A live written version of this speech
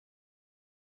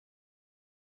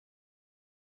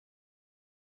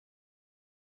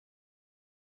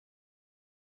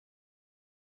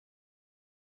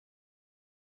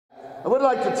I would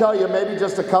like to tell you maybe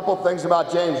just a couple things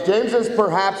about James. James is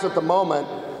perhaps at the moment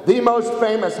the most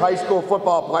famous high school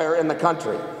football player in the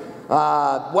country.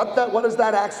 What does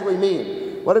that actually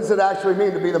mean? What does it actually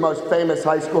mean to be the most famous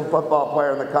high school football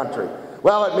player in the country?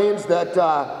 Well, it means that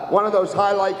one of those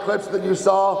highlight clips that you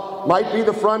saw might be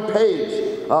the front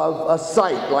page of a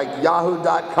site like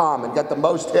yahoo.com and get the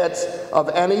most hits of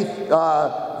any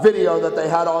video that they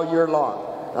had all year long.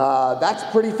 That's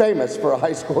pretty famous for a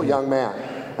high school young man.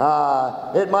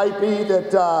 It might be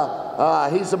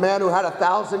that he's a man who had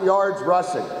 1,000 yards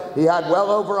rushing. He had well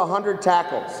over 100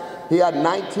 tackles. He had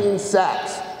 19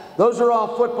 sacks. Those are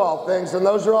all football things, and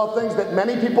those are all things that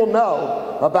many people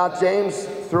know about James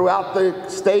throughout the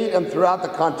state and throughout the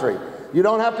country. You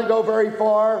don't have to go very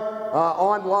far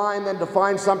online then to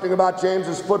find something about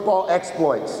James's football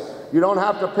exploits. You don't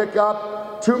have to pick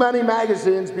up too many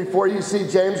magazines before you see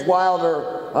James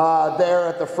Wilder there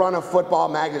at the front of football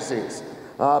magazines.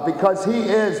 Because he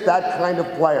is that kind of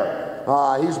player.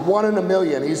 He's one in a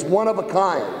million. He's one of a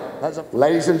kind.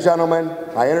 Ladies and gentlemen,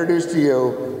 I introduce to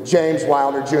you James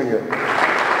Wilder Jr.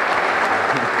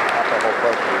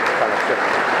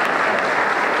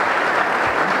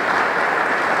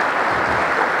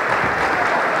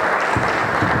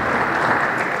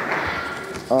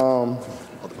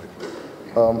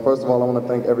 First of all, I want to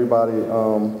thank everybody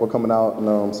for coming out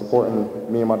and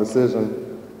supporting me and my decision.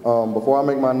 Before I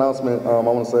make my announcement, I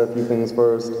want to say a few things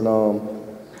first.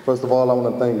 First of all, I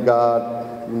want to thank God.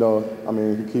 You know, I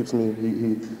mean, He keeps me.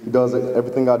 He does it.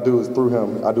 Everything I do is through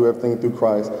Him. I do everything through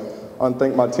Christ. I want to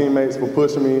thank my teammates for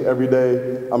pushing me every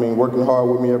day. I mean, working hard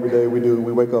with me every day. We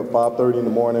wake up 5:30 in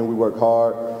the morning. We work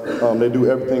hard. They do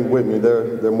everything with me.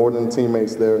 They're more than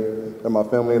teammates. They're my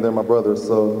family and they're my brothers.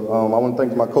 So I want to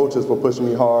thank my coaches for pushing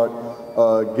me hard,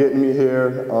 getting me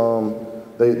here.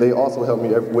 They also help me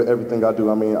with everything I do.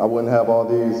 I mean, I wouldn't have all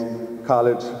these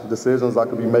college decisions I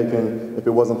could be making if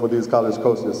it wasn't for these college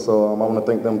coaches. So I want to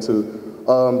thank them too.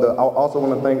 I also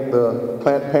want to thank the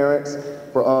Plant parents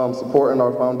for supporting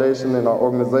our foundation and our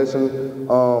organization.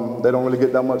 They don't really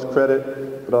get that much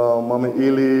credit, but Mama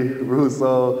Ely,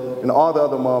 Russo, and all the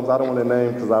other moms, I don't want to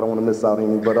name because I don't want to miss out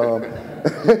any, but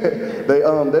they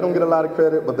don't get a lot of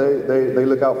credit, but they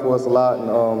look out for us a lot and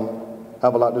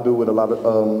have a lot to do with a lot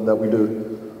of that we do.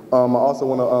 I also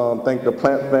want to thank the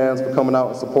Plant fans for coming out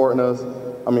and supporting us.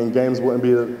 I mean, games wouldn't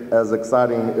be as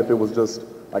exciting if it was just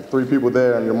like 3 people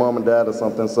there and your mom and dad or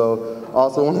something. So I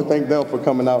also want to thank them for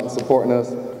coming out and supporting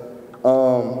us.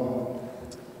 Oh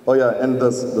yeah, and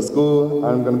the school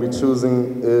I'm going to be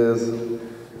choosing is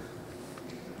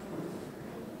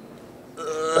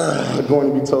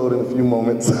going to be told in a few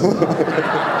moments.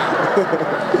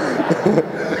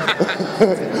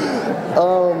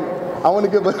 I want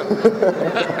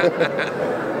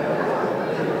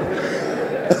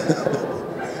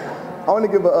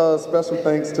to give a special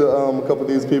thanks to a couple of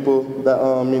these people that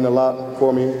mean a lot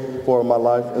for me, for my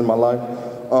life, in my life.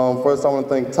 First, I want to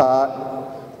thank Todd.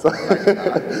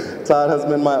 Todd has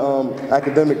been my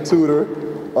academic tutor,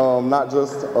 not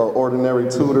just an ordinary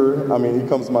tutor. I mean, he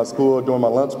comes to my school during my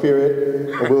lunch period,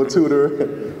 and we'll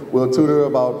tutor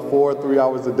about 4 or 3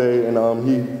 hours a day, and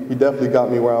he definitely got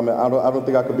me where I'm at. I don't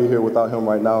think I could be here without him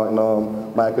right now in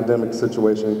my academic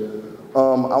situation.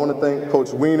 I want to thank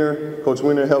Coach Weiner. Coach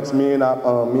Weiner helps me and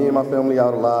my family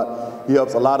out a lot. He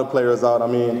helps a lot of players out. I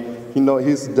mean,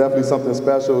 he's definitely something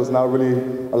special. It's not really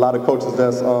a lot of coaches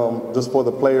that's just for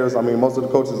the players. I mean, most of the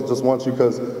coaches just want you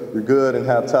because you're good and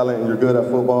have talent and you're good at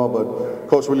football, but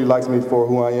Coach really likes me for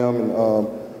who I am, and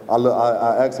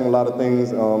I ask him a lot of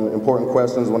things, important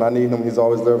questions. When I need him, he's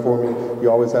always there for me. He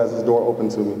always has his door open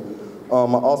to me. I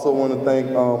also want to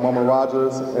thank Mama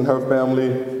Rogers and her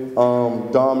family.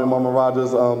 Dom and Mama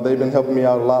Rogers, they've been helping me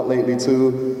out a lot lately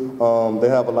too. They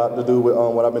have a lot to do with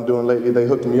what I've been doing lately. They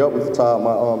hooked me up with Todd,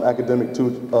 my academic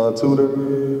tutor.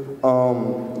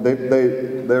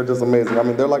 They're just amazing. I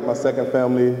mean, they're like my second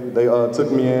family. They took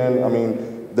me in. I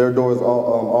mean, their doors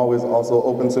always also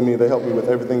open to me. They help me with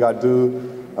everything I do.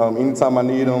 Anytime I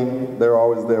need them, they're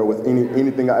always there with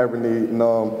anything I ever need. And,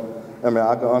 I mean,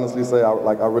 I can honestly say I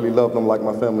really love them like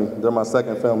my family. They're my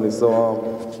second family. So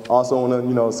I also want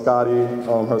to, Scotty,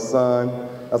 her son,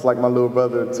 that's like my little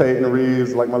brother. Tayton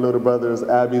Reeves, like my little brothers.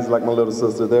 Abby's like my little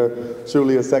sister. They're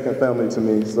truly a second family to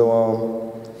me. So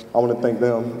I want to thank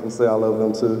them and say I love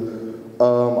them too. I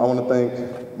want to thank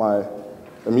my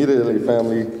immediate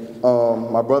family.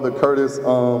 My brother Curtis,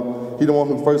 he the one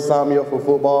who first signed me up for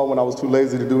football when I was too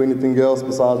lazy to do anything else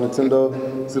besides Nintendo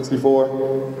 64.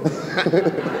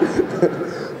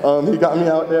 He got me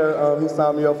out there, he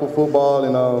signed me up for football,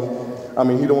 and I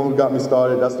mean, he the one who got me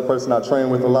started. That's the person I train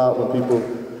with a lot when people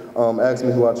asked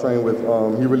me who I trained with.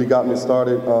 He really got me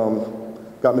started.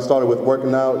 Got me started with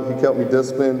working out. He kept me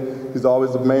disciplined. He's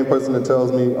always the main person that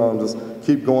tells me just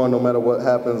keep going no matter what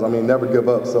happens. I mean, never give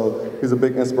up. So he's a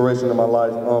big inspiration in my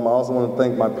life. I also want to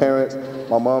thank my parents,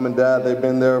 my mom and dad. They've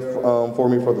been there for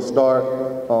me for the start.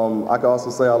 I can also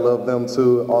say I love them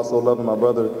too. Also loving my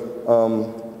brother.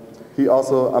 He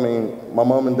also, I mean, my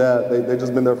mom and dad, they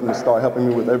just been there from the start, helping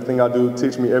me with everything I do,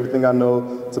 teach me everything I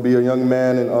know to be a young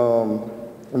man, and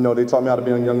you know, they taught me how to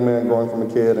be a young man growing from a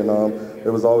kid, and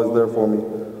it was always there for me.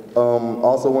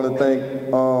 Also want to thank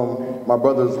my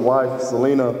brother's wife,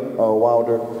 Selena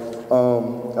Wilder.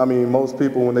 I mean, most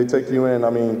people, when they take you in, I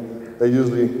mean, they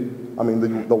usually, I mean,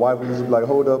 the wife would usually be like,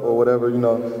 hold up, or whatever, you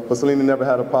know, but Selena never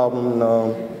had a problem,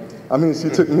 and, I mean, she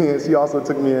took me in, she also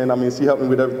took me in, I mean, she helped me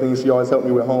with everything, she always helped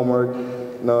me with homework,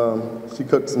 and she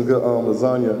cooked some good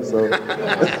lasagna, so.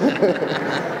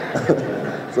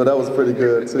 So that was pretty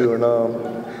good too, and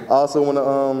I also want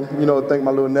to, you know, thank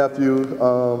my little nephew.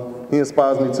 He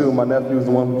inspires me too. My nephew is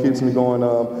the one who keeps me going.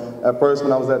 At first,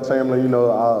 when I was at Chamberlain, you know,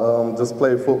 I just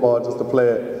played football just to play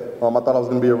it. I thought I was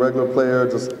going to be a regular player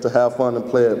just to have fun and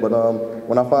play it. But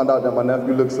when I found out that my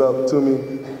nephew looks up to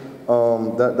me,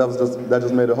 that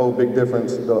just made a whole big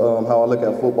difference to how I look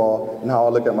at football and how I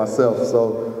look at myself.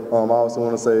 So I also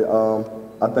want to say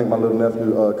I thank my little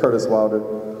nephew, Curtis Wilder.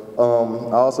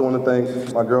 I also want to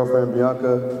thank my girlfriend,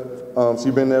 Bianca.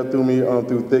 She's been there through me,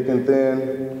 through thick and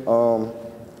thin.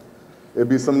 It'd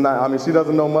be some night, I mean, she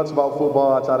doesn't know much about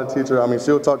football. I try to teach her. I mean,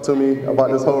 she'll talk to me about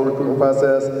this whole recruiting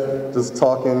process, just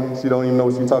talking. She don't even know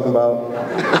what she's talking about.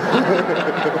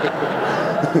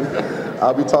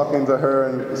 I'll be talking to her,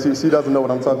 and she doesn't know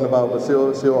what I'm talking about, but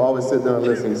she'll always sit there and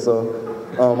listen. So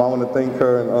I want to thank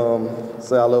her and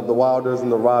say I love the Wilders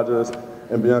and the Rogers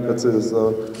and Bianca too.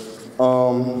 So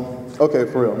okay,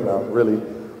 for real now, really.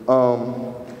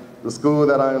 The school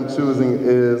that I am choosing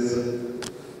is,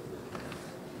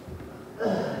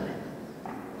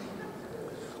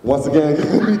 once again,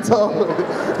 gonna be tough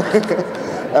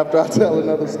after I tell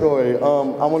another story.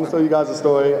 I want to tell you guys a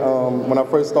story. When I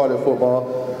first started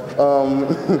football,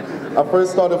 I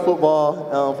first started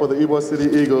football for the Ybor City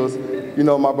Eagles. You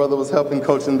know, my brother was helping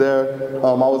coaching there.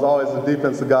 I was always a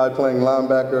defensive guy playing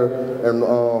linebacker and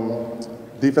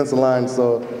defensive line.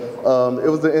 So it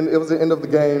was the end of the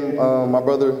game. My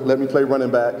brother let me play running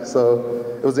back.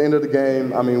 So it was the end of the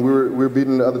game. I mean, we were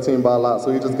beating the other team by a lot.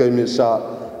 So he just gave me a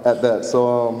shot at that.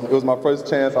 So it was my first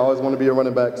chance. I always wanted to be a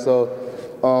running back. So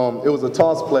it was a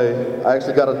toss play. I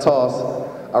actually got a toss.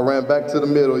 I ran back to the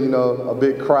middle, you know, a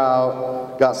big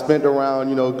crowd, got spent around,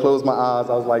 you know, closed my eyes.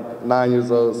 I was like 9 years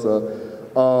old. So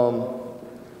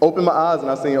opened my eyes and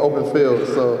I seen open field.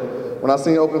 So when I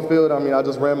seen open field, I mean, I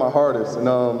just ran my hardest. And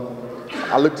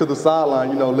I looked to the sideline,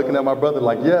 you know, looking at my brother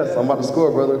like, yes, I'm about to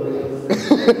score, brother.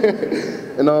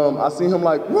 And I seen him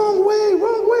like, wrong way,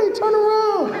 turn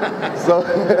around. So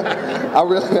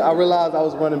I realized I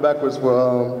was running backwards for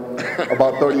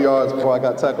about 30 yards before I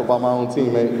got tackled by my own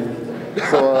teammate.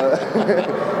 So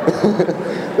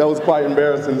that was quite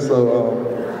embarrassing.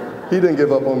 So he didn't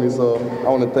give up on me. So I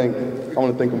want to thank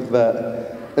him for that.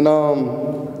 And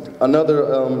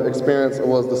another experience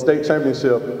was the state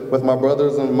championship with my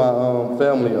brothers and my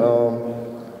family.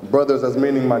 Brothers as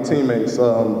meaning my teammates,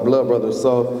 blood brothers.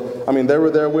 So, I mean, they were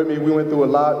there with me. We went through a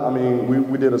lot. I mean,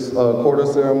 we did a quarter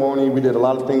ceremony. We did a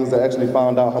lot of things that actually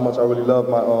found out how much I really love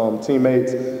my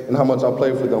teammates and how much I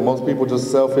play for them. Most people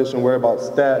just selfish and worry about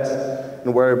stats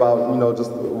and worry about, you know,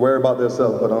 just worry about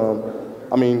themselves. But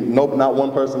I mean, nope, not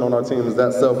one person on our team is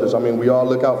that selfish. I mean, we all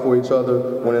look out for each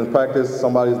other. When in practice,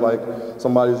 somebody's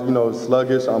you know,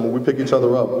 sluggish. I mean, we pick each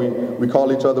other up. We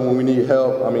call each other when we need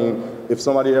help. I mean, if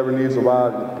somebody ever needs a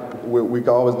ride, we can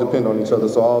always depend on each other.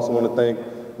 So I also want to thank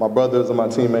my brothers and my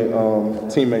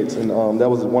teammates. And that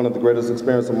was one of the greatest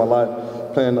experiences of my life,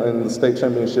 playing in the state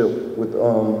championship with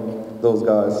those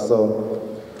guys. So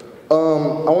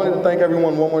I wanted to thank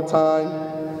everyone one more time.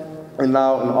 And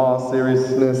now, in all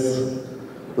seriousness,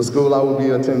 the school I will be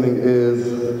attending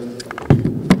is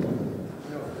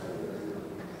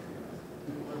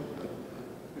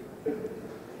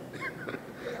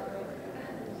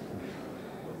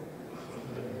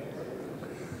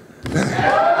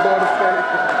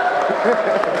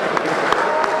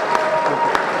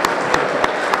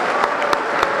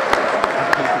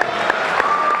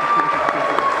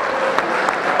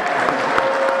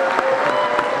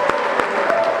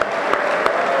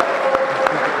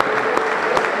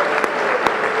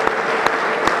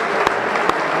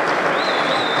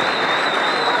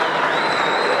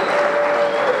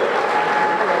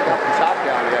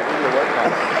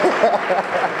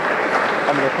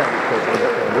I'm gonna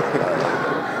come.